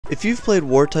If you've played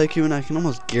War Tycoon, I can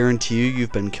almost guarantee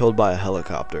you've been killed by a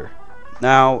helicopter.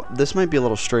 Now, this might be a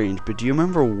little strange, but do you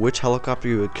remember which helicopter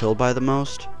you were killed by the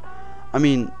most? I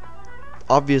mean,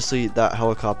 obviously that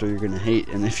helicopter you're going to hate,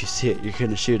 and if you see it, you're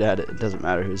going to shoot at it. It doesn't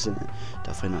matter who's in it.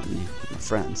 Definitely not me, my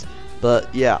friends.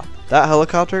 But yeah, that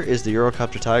helicopter is the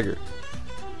Helicopter Tiger.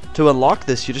 To unlock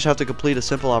this, you just have to complete a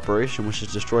simple operation, which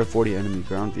is destroy 40 enemy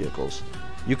ground vehicles.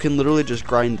 You can literally just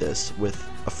grind this with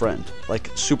a friend, like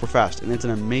super fast, and it's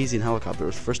an amazing helicopter. It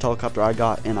was the first helicopter I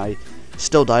got, and I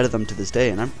still die to them to this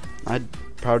day, and I'm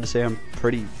proud to say I'm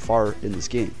pretty far in this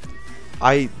game.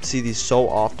 I see these so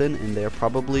often, and they're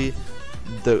probably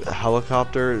the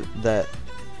helicopter that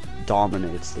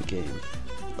dominates the game,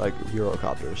 like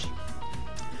Eurocopters.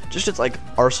 Just its like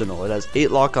arsenal, it has 8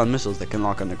 lock-on missiles that can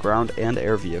lock on the ground and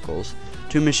air vehicles,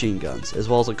 2 machine guns, as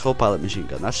well as a co-pilot machine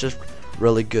gun. That's just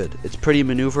really good. It's pretty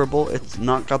maneuverable. It's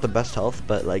not got the best health,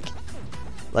 but like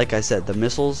I said, the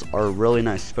missiles are really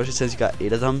nice, especially since you got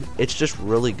 8 of them. It's just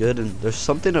really good, and there's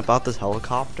something about this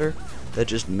helicopter that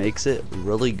just makes it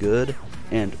really good,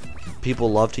 and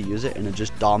people love to use it, and it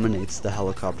just dominates the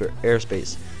helicopter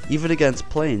airspace. Even against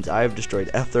planes, I have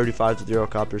destroyed F-35s with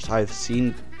Eurocopters. I've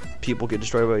seen people get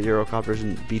destroyed by Eurocopters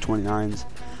and B-29s.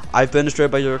 I've been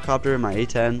destroyed by Eurocopter in my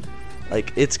A-10.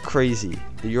 Like, it's crazy.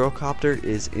 The Eurocopter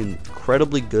is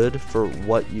incredibly good for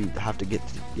what you have to get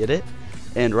it.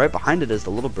 And right behind it is the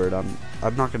little bird. I'm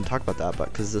not going to talk about that,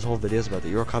 but because this whole video is about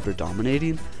the Eurocopter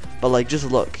dominating. But like, just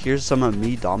look, here's some of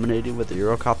me dominating with the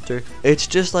Eurocopter. It's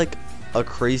just like a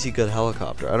crazy good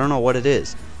helicopter. I don't know what it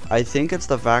is. I think it's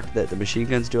the fact that the machine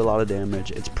guns do a lot of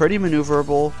damage. It's pretty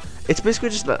maneuverable. It's basically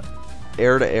just an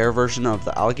air-to-air version of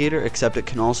the Alligator, except it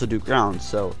can also do ground.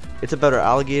 So it's a better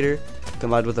Alligator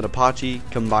combined with an Apache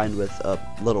combined with a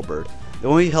Little Bird. The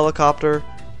only helicopter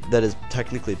that is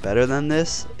technically better than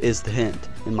this is the Hind,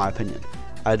 in my opinion.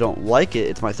 I don't like it.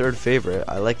 It's my 3rd favorite.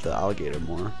 I like the Alligator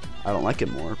more. I don't like it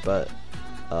more, but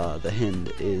the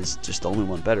Hind is just the only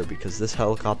one better because this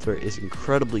helicopter is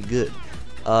incredibly good.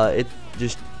 It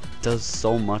just does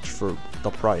so much for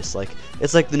the price. Like,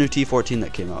 it's like the new T-14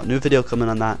 that came out. New video coming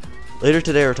on that later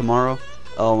today or tomorrow.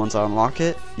 Once I unlock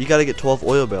it, you gotta get 12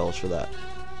 oil barrels for that.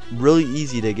 Really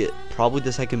easy to get. Probably the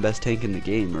 2nd best tank in the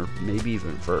game, or maybe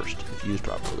even 1st if used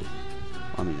properly.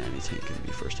 I mean, any tank can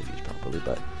be 1st if used properly,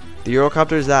 but the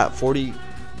Eurocopter is that 40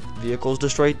 vehicles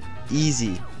destroyed,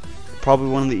 easy. Probably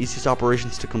one of the easiest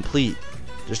operations to complete.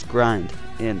 Just grind,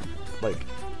 and like,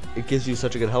 it gives you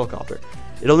such a good helicopter.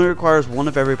 It only requires 1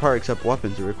 of every part except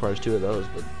weapons. It requires 2 of those,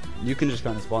 but you can just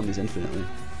kind of spawn these infinitely.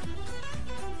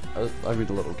 I mean,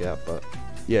 a little gap, but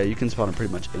yeah, you can spawn them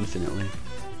pretty much infinitely.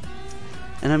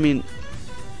 And I mean,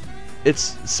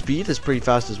 its speed is pretty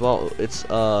fast as well. It's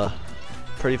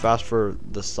pretty fast for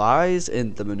the size,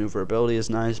 and the maneuverability is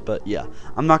nice. But yeah,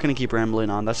 I'm not gonna keep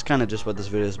rambling on. That's kind of just what this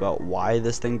video is about, why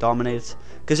this thing dominates,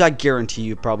 because I guarantee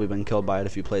you've probably been killed by it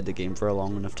if you played the game for a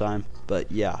long enough time.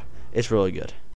 But yeah, it's really good.